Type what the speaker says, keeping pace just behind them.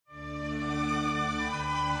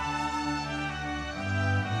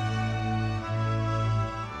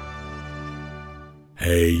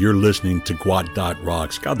Hey, you're listening to GWOT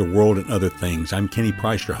Rocks, God, the World, and Other Things. I'm Kenny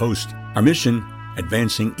Price, your host. Our mission,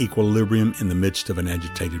 advancing equilibrium in the midst of an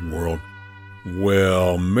agitated world.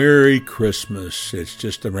 Well, Merry Christmas. It's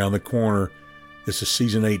just around the corner. This is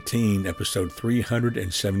Season 18, Episode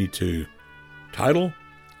 372. Title,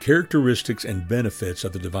 Characteristics and Benefits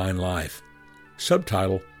of the Divine Life.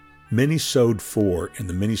 Subtitle, Minisode 4 in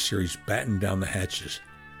the miniseries Batten Down the Hatches.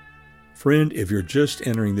 Friend, if you're just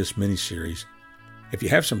entering this miniseries, if you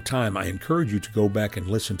have some time, I encourage you to go back and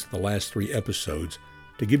listen to the last 3 episodes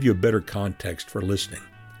to give you a better context for listening.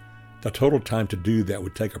 The total time to do that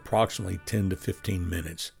would take approximately 10 to 15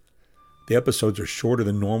 minutes. The episodes are shorter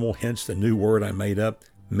than normal, hence the new word I made up,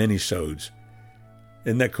 minisodes.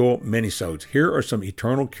 Isn't that cool? Minisodes. Here are some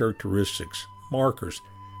eternal characteristics, markers,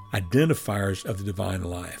 identifiers of the divine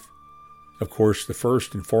life. Of course, the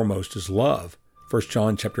first and foremost is love. 1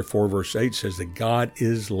 John chapter 4, verse 8 says that God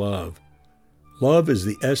is love. Love is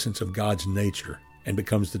the essence of God's nature and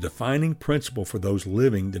becomes the defining principle for those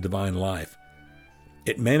living the divine life.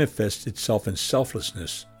 It manifests itself in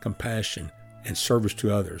selflessness, compassion, and service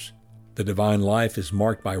to others. The divine life is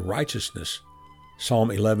marked by righteousness. Psalm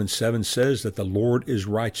 11:7 says that the Lord is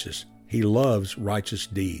righteous. He loves righteous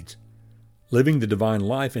deeds. Living the divine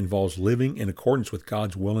life involves living in accordance with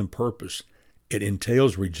God's will and purpose. It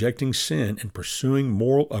entails rejecting sin and pursuing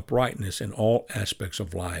moral uprightness in all aspects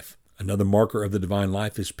of life. Another marker of the divine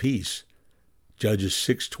life is peace. Judges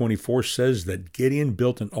 6:24 says that Gideon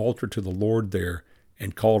built an altar to the Lord there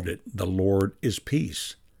and called it, "The Lord is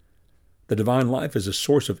Peace." The divine life is a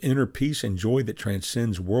source of inner peace and joy that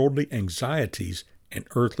transcends worldly anxieties and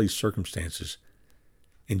earthly circumstances.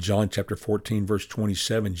 In John chapter 14, verse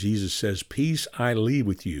 27, Jesus says, "Peace I leave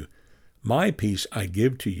with you. My peace I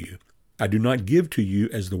give to you. I do not give to you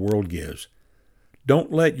as the world gives.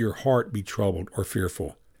 Don't let your heart be troubled or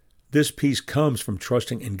fearful." This peace comes from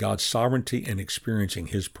trusting in God's sovereignty and experiencing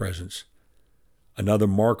His presence. Another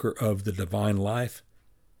marker of the divine life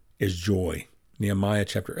is joy. Nehemiah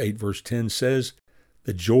chapter 8, verse 10 says,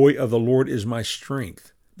 "The joy of the Lord is my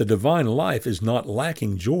strength." The divine life is not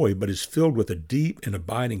lacking joy, but is filled with a deep and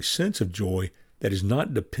abiding sense of joy that is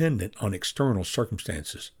not dependent on external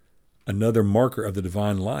circumstances. Another marker of the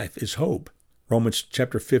divine life is hope. Romans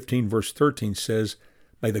chapter 15, verse 13 says,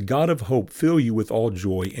 "May the God of hope fill you with all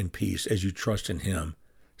joy and peace as you trust in Him,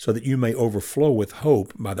 so that you may overflow with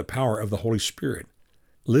hope by the power of the Holy Spirit."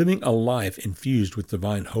 Living a life infused with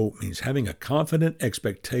divine hope means having a confident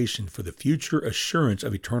expectation for the future assurance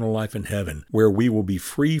of eternal life in heaven, where we will be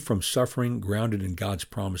free from suffering, grounded in God's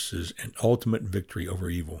promises, and ultimate victory over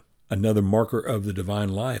evil. Another marker of the divine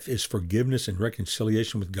life is forgiveness and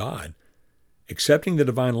reconciliation with God. Accepting the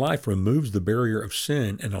divine life removes the barrier of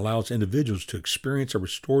sin and allows individuals to experience a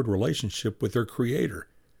restored relationship with their Creator.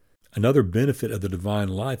 Another benefit of the divine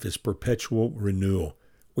life is perpetual renewal.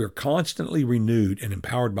 We are constantly renewed and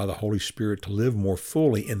empowered by the Holy Spirit to live more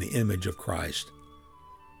fully in the image of Christ.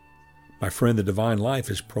 My friend, the divine life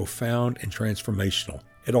is profound and transformational.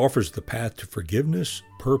 It offers the path to forgiveness,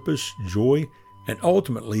 purpose, joy, and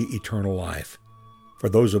ultimately eternal life. For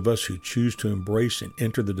those of us who choose to embrace and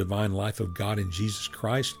enter the divine life of God in Jesus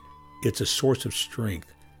Christ, it's a source of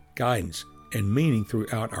strength, guidance, and meaning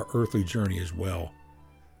throughout our earthly journey as well.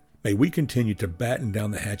 May we continue to batten down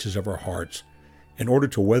the hatches of our hearts in order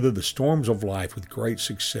to weather the storms of life with great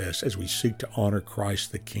success as we seek to honor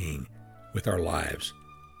Christ the King with our lives.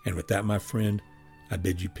 And with that, my friend, I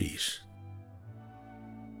bid you peace.